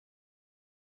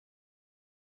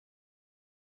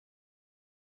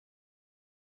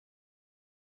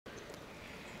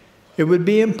It would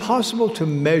be impossible to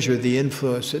measure the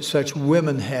influence that such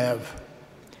women have,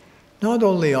 not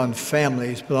only on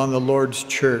families, but on the Lord's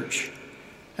church,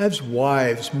 as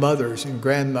wives, mothers, and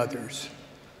grandmothers,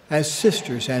 as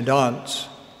sisters and aunts,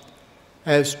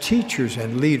 as teachers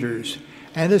and leaders,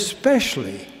 and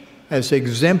especially as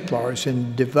exemplars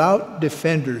and devout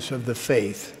defenders of the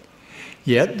faith.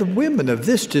 Yet the women of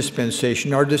this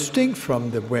dispensation are distinct from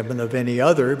the women of any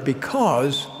other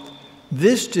because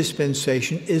this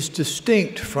dispensation is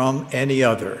distinct from any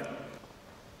other.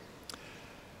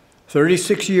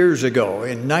 36 years ago,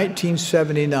 in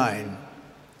 1979,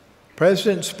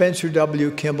 President Spencer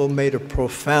W. Kimball made a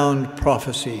profound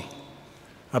prophecy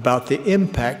about the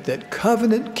impact that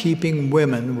covenant-keeping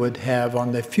women would have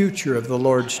on the future of the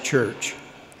Lord's church.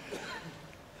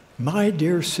 My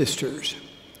dear sisters,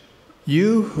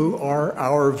 you who are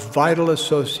our vital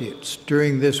associates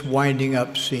during this winding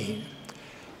up scene,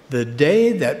 the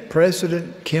day that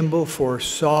President Kimball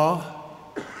foresaw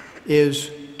is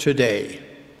today.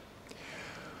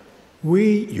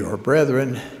 We, your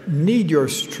brethren, need your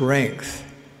strength,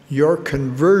 your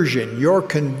conversion, your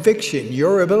conviction,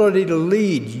 your ability to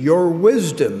lead, your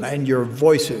wisdom, and your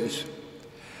voices.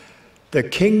 The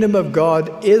kingdom of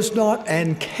God is not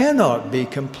and cannot be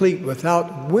complete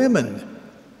without women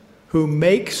who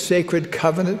make sacred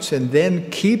covenants and then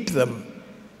keep them.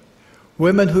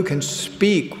 Women who can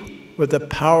speak with the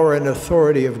power and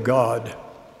authority of God.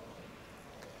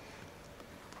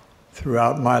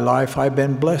 Throughout my life, I've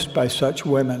been blessed by such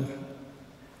women.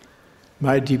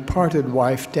 My departed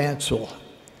wife, Dancel,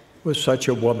 was such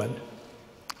a woman.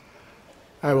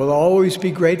 I will always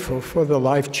be grateful for the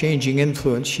life-changing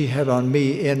influence she had on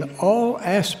me in all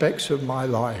aspects of my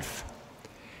life,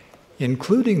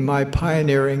 including my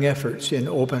pioneering efforts in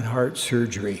open-heart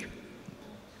surgery.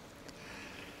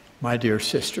 My dear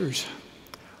sisters,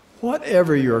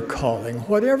 whatever your calling,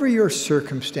 whatever your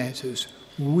circumstances,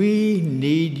 we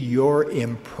need your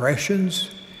impressions,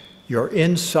 your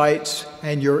insights,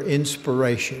 and your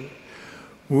inspiration.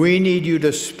 We need you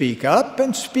to speak up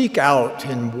and speak out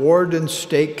in ward and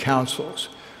state councils.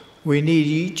 We need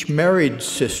each married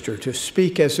sister to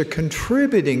speak as a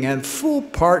contributing and full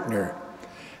partner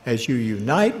as you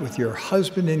unite with your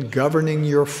husband in governing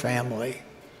your family.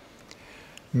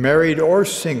 Married or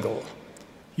single,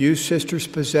 you sisters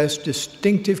possess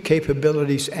distinctive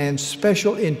capabilities and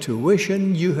special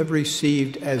intuition you have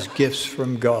received as gifts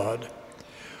from God.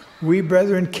 We,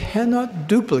 brethren, cannot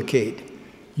duplicate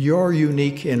your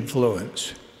unique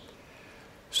influence.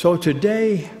 So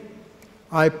today,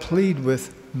 I plead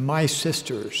with my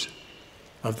sisters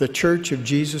of the Church of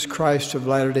Jesus Christ of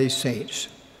Latter-day Saints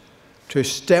to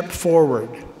step forward,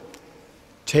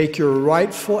 take your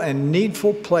rightful and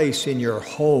needful place in your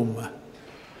home,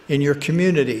 in your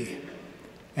community,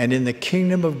 and in the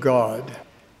kingdom of God.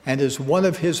 And as one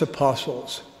of his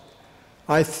apostles,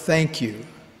 I thank you,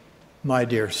 my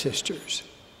dear sisters,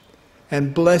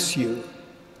 and bless you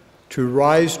to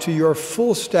rise to your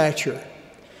full stature,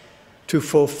 to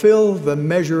fulfill the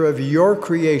measure of your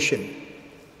creation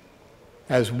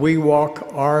as we walk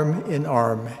arm in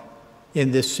arm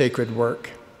in this sacred work.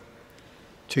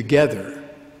 Together,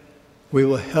 we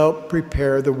will help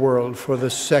prepare the world for the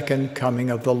second coming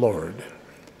of the Lord.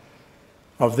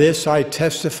 Of this I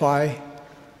testify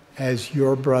as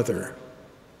your brother.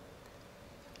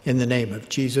 In the name of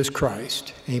Jesus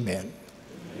Christ, amen.